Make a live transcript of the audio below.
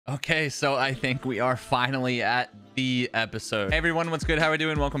Okay, so I think we are finally at the episode. Hey everyone, what's good? How are we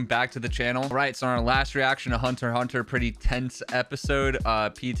doing? Welcome back to the channel. All right, so on our last reaction to Hunter x Hunter, pretty tense episode.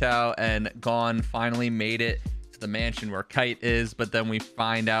 Pitao and Gon finally made it to the mansion where Kite is, but then we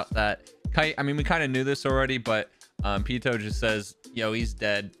find out that Kite, I mean, we kind of knew this already, but Pitao just says, yo, he's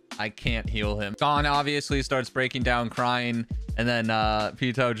dead. I can't heal him. Gon obviously starts breaking down, crying, and then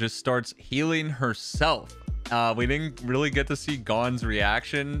Pitao just starts healing herself. We didn't really get to see Gon's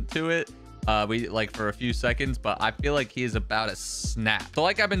reaction to it. We like for a few seconds, but I feel like he is about to snap. So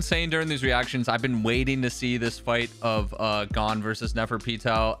like I've been saying during these reactions, I've been waiting to see this fight of Gon versus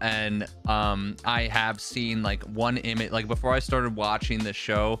Nefertiti, and I have seen like one image. Like before I started watching the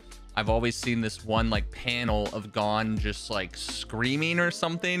show, I've always seen this one like panel of Gon just like screaming or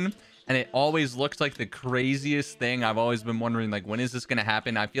something, and it always looks like the craziest thing. I've always been wondering, like, when is this gonna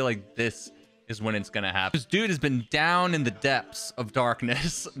happen? I feel like this is when it's gonna happen. This dude has been down in the depths of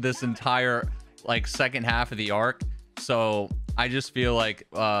darkness this entire like second half of the arc, so I just feel like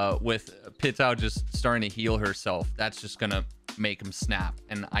with Pitao just starting to heal herself, that's just gonna make him snap,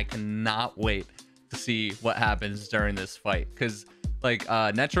 and I cannot wait to see what happens during this fight, because like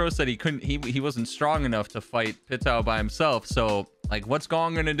Netro said he wasn't strong enough to fight Pitao by himself. So like, what's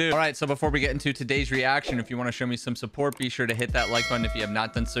Gon gonna do? All right, so before we get into today's reaction, if you want to show me some support, be sure to hit that like button. If you have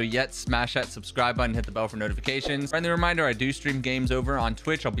not done so yet, smash that subscribe button, hit the bell for notifications. Friendly reminder, I do stream games over on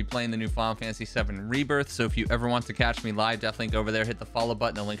Twitch. I'll be playing the new Final Fantasy VII Rebirth, so if you ever want to catch me live, definitely go over there, hit the follow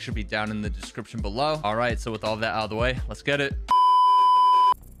button. The link should be down in the description below. All right, so with all that out of the way, let's get it.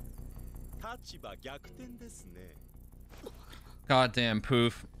 Goddamn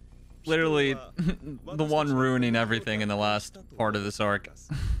Poof. Literally the one ruining everything in the last part of this arc.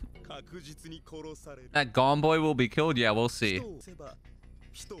 That Gon boy will be killed? Yeah, we'll see.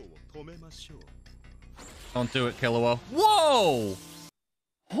 Don't do it, Killua. Whoa!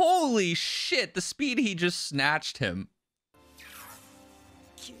 Holy shit, the speed he just snatched him.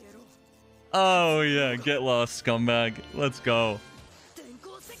 Oh yeah, get lost, scumbag. Let's go.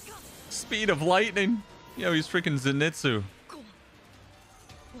 Speed of lightning. Yo, he's freaking Zenitsu.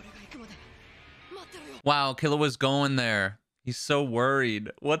 Wow, Killua's going there. He's so worried.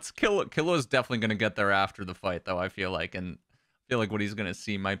 What's Killua? Killua's definitely going to get there after the fight, though, I feel like. And I feel like what he's going to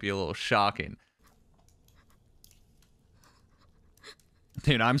see might be a little shocking.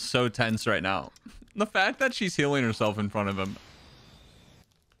 Dude, I'm so tense right now. The fact that she's healing herself in front of him.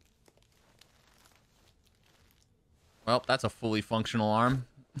 Well, that's a fully functional arm.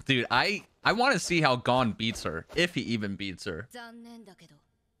 Dude, I want to see how Gon beats her. If he even beats her.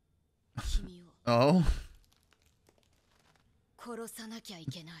 Oh.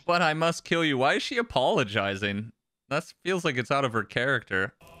 But I must kill you. Why is she apologizing? That feels like it's out of her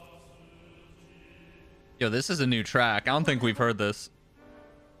character. Yo, this is a new track. I don't think we've heard this.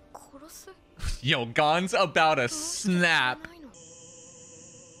 Yo, Gon's about to snap.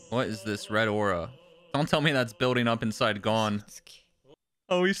 What is this red aura? Don't tell me that's building up inside Gon.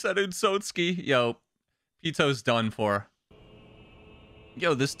 Oh, he said Utsotsuki. Yo, Pito's done for.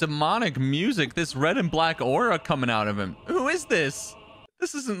 Yo, this demonic music, this red and black aura coming out of him. Who is this?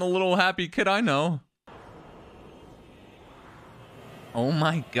 This isn't the little happy kid I know. Oh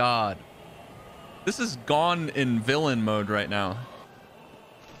my god. This is Gon in villain mode right now.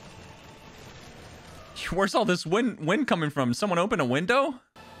 Where's all this wind coming from? Someone open a window?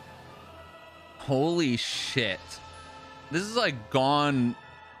 Holy shit. This is like Gon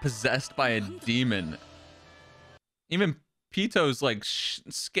possessed by a demon. Even Pito's like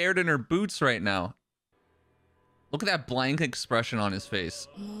scared in her boots right now. Look at that blank expression on his face.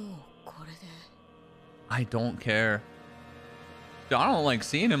 I don't care. Dude, I don't like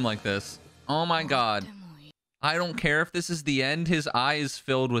seeing him like this. Oh my god. I don't care if this is the end. His eye is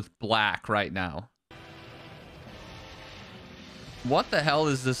filled with black right now. What the hell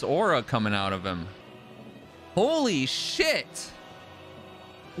is this aura coming out of him? Holy shit.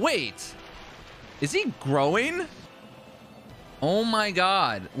 Wait. Is he growing? Oh my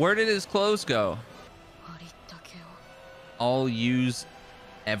god. Where did his clothes go? I'll use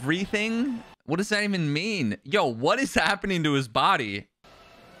everything? What does that even mean? Yo, what is happening to his body?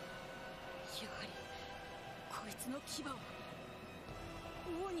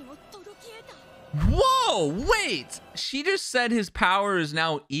 Whoa, wait! She just said his power is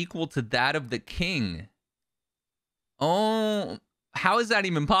now equal to that of the king. Oh, how is that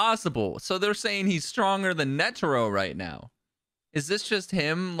even possible? So they're saying he's stronger than Netero right now. Is this just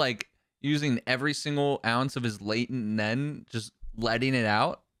him, like, using every single ounce of his latent nen, just letting it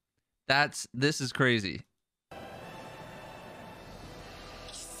out? This is crazy.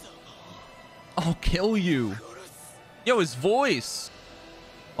 I'll kill you. Yo, his voice.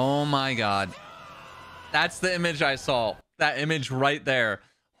 Oh my god. That's the image I saw. That image right there.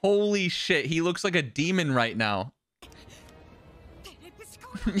 Holy shit. He looks like a demon right now.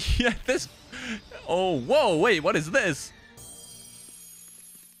 Yeah, this... Oh, whoa, wait, what is this?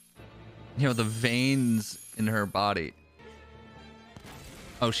 You know, the veins in her body.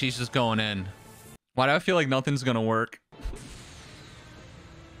 Oh, she's just going in. Why do I feel like nothing's gonna work?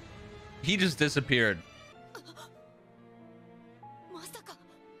 He just disappeared.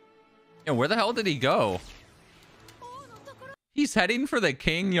 Yo, where the hell did he go? He's heading for the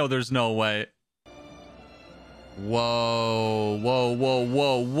king? Yo, there's no way. Whoa, whoa, whoa,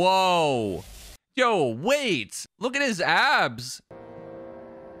 whoa, whoa. Yo, wait. Look at his abs.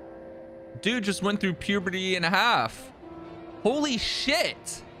 Dude just went through puberty and a half. Holy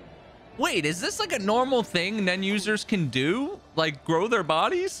shit. Wait, is this like a normal thing Nen users can do? Like grow their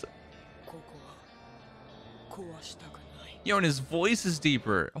bodies? Yo, and his voice is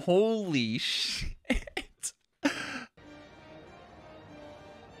deeper. Holy shit.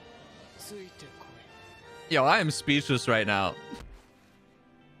 Yo, I am speechless right now.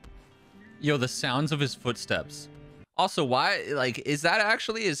 Yo, the sounds of his footsteps. Also, why, like, is that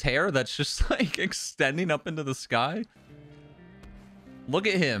actually his hair that's just like extending up into the sky? Look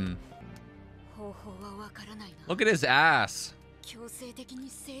at him. Look at his ass.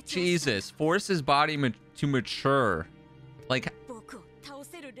 Jesus, force his body to mature. Like,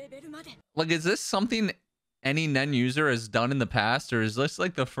 is this something any Nen user has done in the past, or is this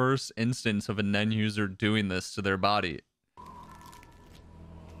like the first instance of a Nen user doing this to their body?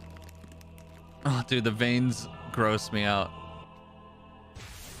 Oh, dude, the veins gross me out.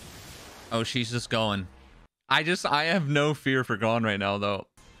 Oh, she's just going. I have no fear for Gon right now, though.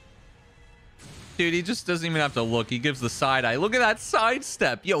 Dude, he just doesn't even have to look. He gives the side eye. Look at that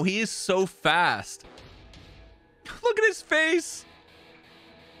sidestep. Yo, he is so fast. Look at his face.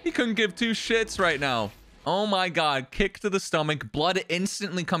 He couldn't give two shits right now. Oh my god. Kick to the stomach. Blood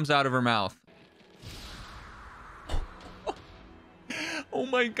instantly comes out of her mouth. Oh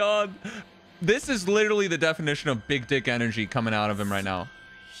my god. This is literally the definition of big dick energy coming out of him right now.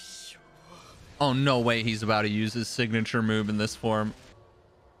 Oh, no way he's about to use his signature move in this form.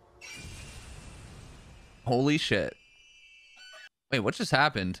 Holy shit. Wait, what just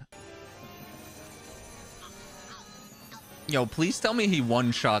happened? Yo, please tell me he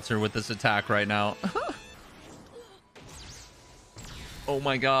one-shots her with this attack right now. Oh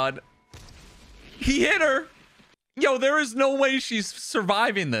my god. He hit her! Yo, there is no way she's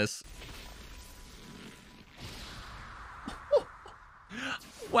surviving this.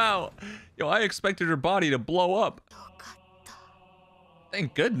 Wow. Yo, I expected her body to blow up.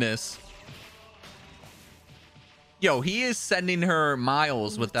 Thank goodness. Yo, he is sending her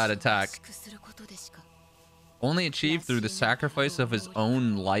miles with that attack. Only achieved through the sacrifice of his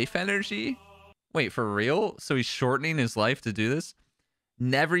own life energy? Wait, for real? So he's shortening his life to do this?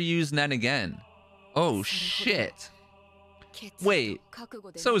 Never use Nen again. Oh, shit. Wait,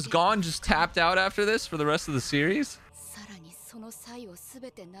 so is Gon just tapped out after this for the rest of the series?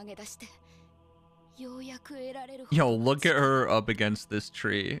 Yo, look at her up against this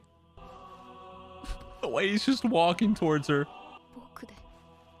tree. The way he's just walking towards her.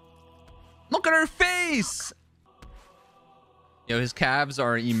 Look at her face! Yo, his calves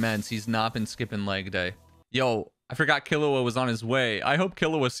are immense. He's not been skipping leg day. Yo, I forgot Killua was on his way. I hope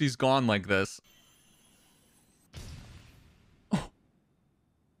Killua sees Gon like this. Oh.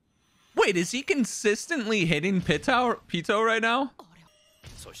 Wait, is he consistently hitting Pito right now?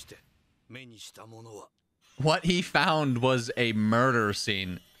 What he found was a murder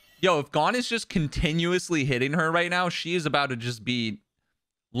scene. Yo, if Gon is just continuously hitting her right now, she is about to just be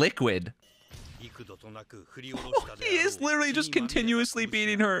liquid. He is literally just continuously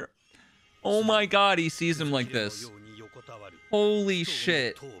beating her. Oh my god, he sees him like this. Holy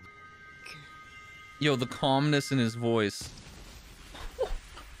shit. Yo, the calmness in his voice.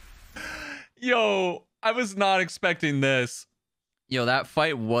 Yo, I was not expecting this. Yo, that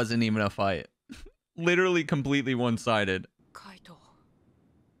fight wasn't even a fight. Literally completely one-sided.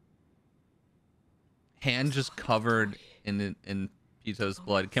 Hand just covered in Pito's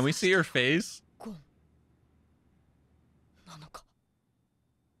blood. Can we see her face?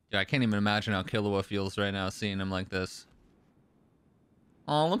 Yeah, I can't even imagine how Killua feels right now seeing him like this.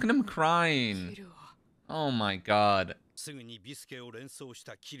 Oh, look at him crying. Oh my god. I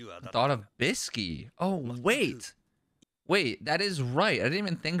thought of Bisky. Oh, wait. Wait, that is right. I didn't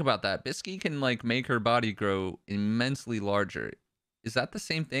even think about that. Bisky can like make her body grow immensely larger. Is that the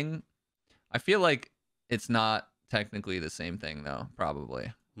same thing? I feel like it's not technically the same thing though,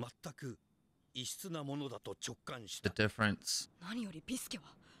 probably. The difference.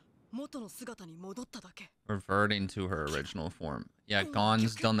 Reverting to her original form. Yeah,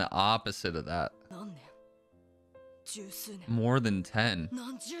 Gon's done the opposite of that. More than 10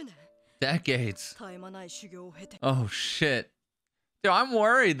 decades. Oh shit. Dude, I'm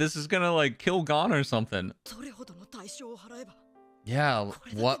worried this is gonna like kill Gon or something. Yeah,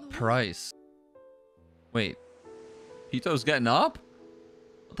 what price? Wait, Pito's getting up?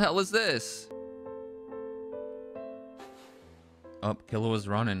 What the hell is this? Oh, Killua's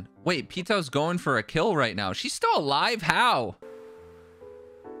running. Wait, Pito's going for a kill right now. She's still alive? How?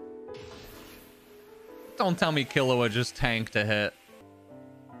 Don't tell me Killua just tanked a hit.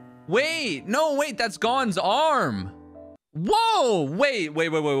 Wait, no, wait, that's Gon's arm. Whoa, wait.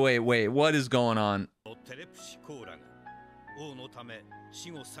 What is going on?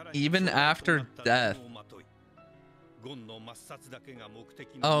 Even after death.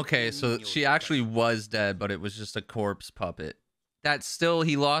 Okay, so she actually was dead, but it was just a corpse puppet. That's still,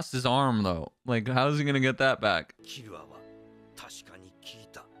 he lost his arm though. Like, how's he gonna get that back?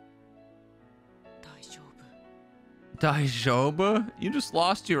 Daijoubu? You just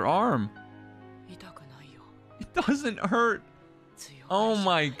lost your arm. It doesn't hurt. Oh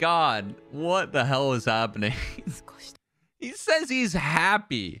my god. What the hell is happening? He says he's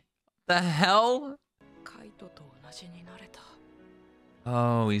happy. The hell?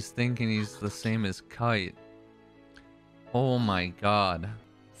 Oh, he's thinking he's the same as Kite. Oh my god.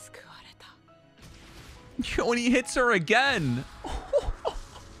 Yo, and he hits her again.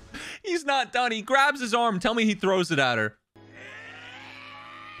 He's not done. He grabs his arm. Tell me he throws it at her.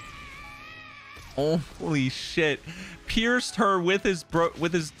 Holy shit. Pierced her with his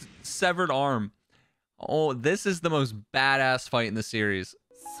severed arm. Oh, this is the most badass fight in the series.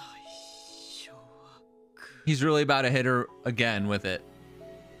 He's really about to hit her again with it.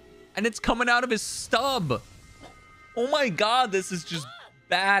 And it's coming out of his stub. Oh my god, this is just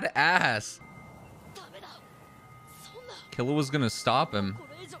badass. Killua's gonna stop him.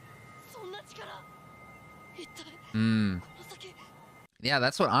 Yeah,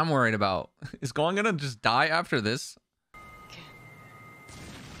 that's what I'm worried about. Is Gon gonna just die after this?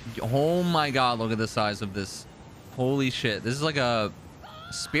 Oh my god, look at the size of this. Holy shit. This is like a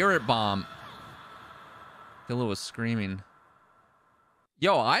spirit bomb. Killua was screaming.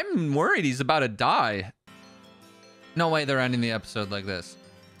 Yo, I'm worried he's about to die. No way they're ending the episode like this.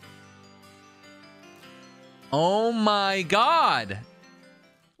 Oh my god.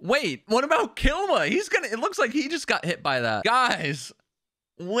 Wait, what about Killua? It looks like he just got hit by that. Guys,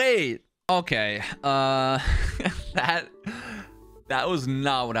 wait. Okay, that was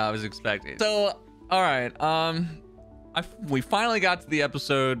not what I was expecting. So, all right, we finally got to the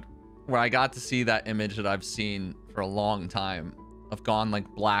episode where I got to see that image that I've seen for a long time of Gon like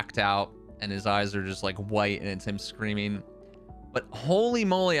blacked out and his eyes are just like white and it's him screaming. But holy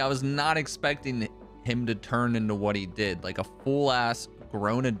moly, I was not expecting him to turn into what he did, like a full ass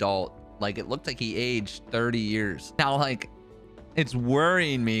grown adult. Like it looked like he aged 30 years. Now, like, it's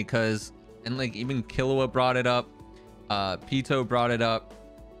worrying me because, and like even Killua brought it up, Pito brought it up,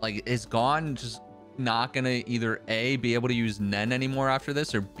 like, is Gon just not gonna either A, be able to use Nen anymore after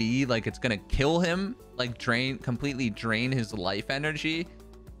this, or B, like it's gonna kill him, like completely drain his life energy?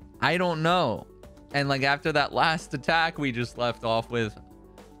 I don't know. And like after that last attack we just left off with,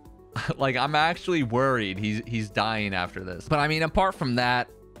 like, I'm actually worried he's dying after this. But I mean, apart from that,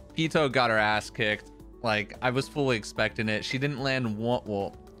 Pito got her ass kicked. Like, I was fully expecting it. She didn't land one,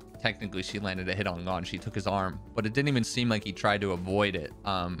 well, technically she landed a hit on Gon. She took his arm, but it didn't even seem like he tried to avoid it.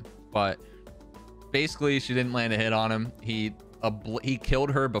 But basically she didn't land a hit on him. He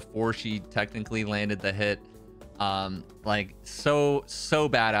killed her before she technically landed the hit. Like, so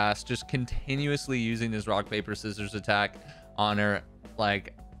badass, just continuously using his rock paper scissors attack on her.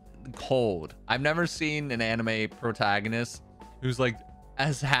 Like, cold. I've never seen an anime protagonist who's like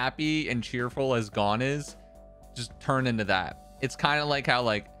as happy and cheerful as Gon is just turn into that. It's kind of like how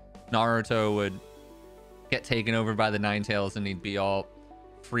like Naruto would get taken over by the Nine Tails and he'd be all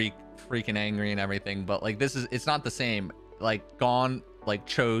freaking angry and everything, but like it's not the same. Like Gon like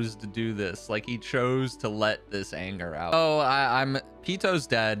chose to do this, like he chose to let this anger out. Oh, I'm Pito's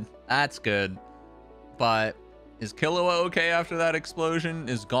dead, that's good, but is Killua okay after that explosion?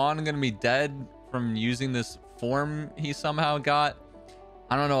 Is Gon gonna be dead from using this form he somehow got?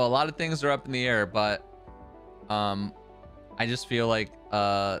 I don't know, a lot of things are up in the air, but I just feel like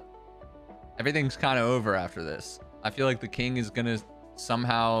everything's kind of over after this. I feel like the king is gonna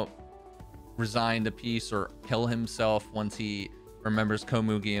somehow resign to peace or kill himself once he remembers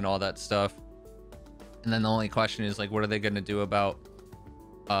Komugi and all that stuff. And then the only question is like, what are they gonna do about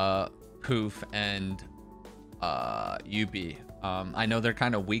Poof and Yubi? I know they're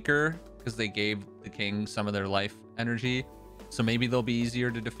kind of weaker because they gave the king some of their life energy, so maybe they'll be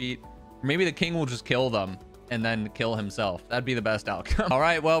easier to defeat. Or maybe the king will just kill them and then kill himself. That'd be the best outcome. All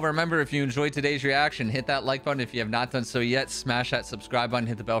right, well, remember, if you enjoyed today's reaction, hit that like button. If you have not done so yet, smash that subscribe button,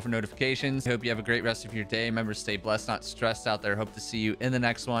 hit the bell for notifications. I hope you have a great rest of your day. Remember, stay blessed, not stressed out there. Hope to see you in the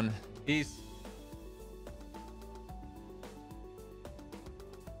next one. Peace.